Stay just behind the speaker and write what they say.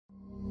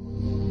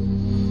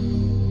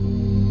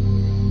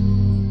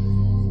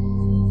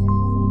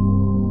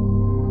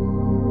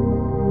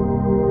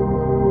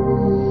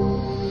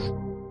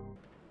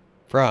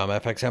From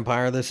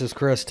FXEmpire, this is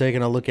Chris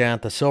taking a look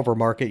at the silver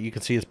market. You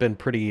can see it's been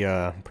pretty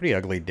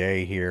ugly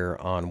day here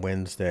on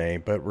Wednesday,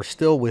 but we're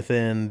still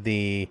within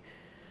the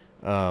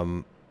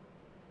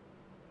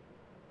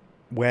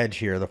wedge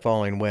here, the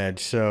falling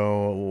wedge.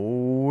 So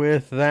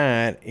with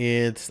that,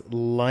 it's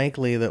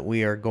likely that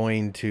we are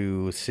going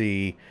to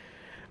see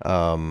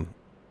a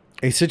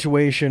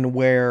situation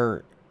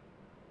where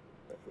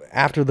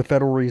after the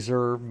Federal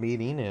Reserve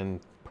meeting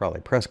and probably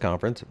press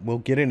conference, we'll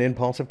get an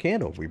impulsive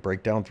candle. If we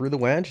break down through the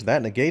wedge,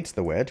 that negates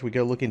the wedge. We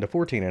go looking to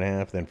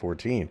 14.5, then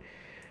 14.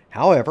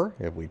 However,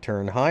 if we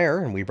turn higher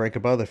and we break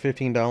above the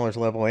 $15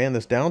 level and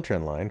this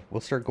downtrend line, we'll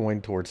start going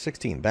towards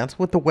 16. That's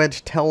what the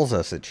wedge tells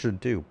us it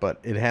should do, but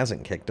it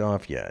hasn't kicked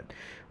off yet.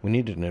 We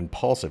needed an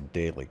impulsive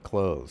daily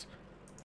close.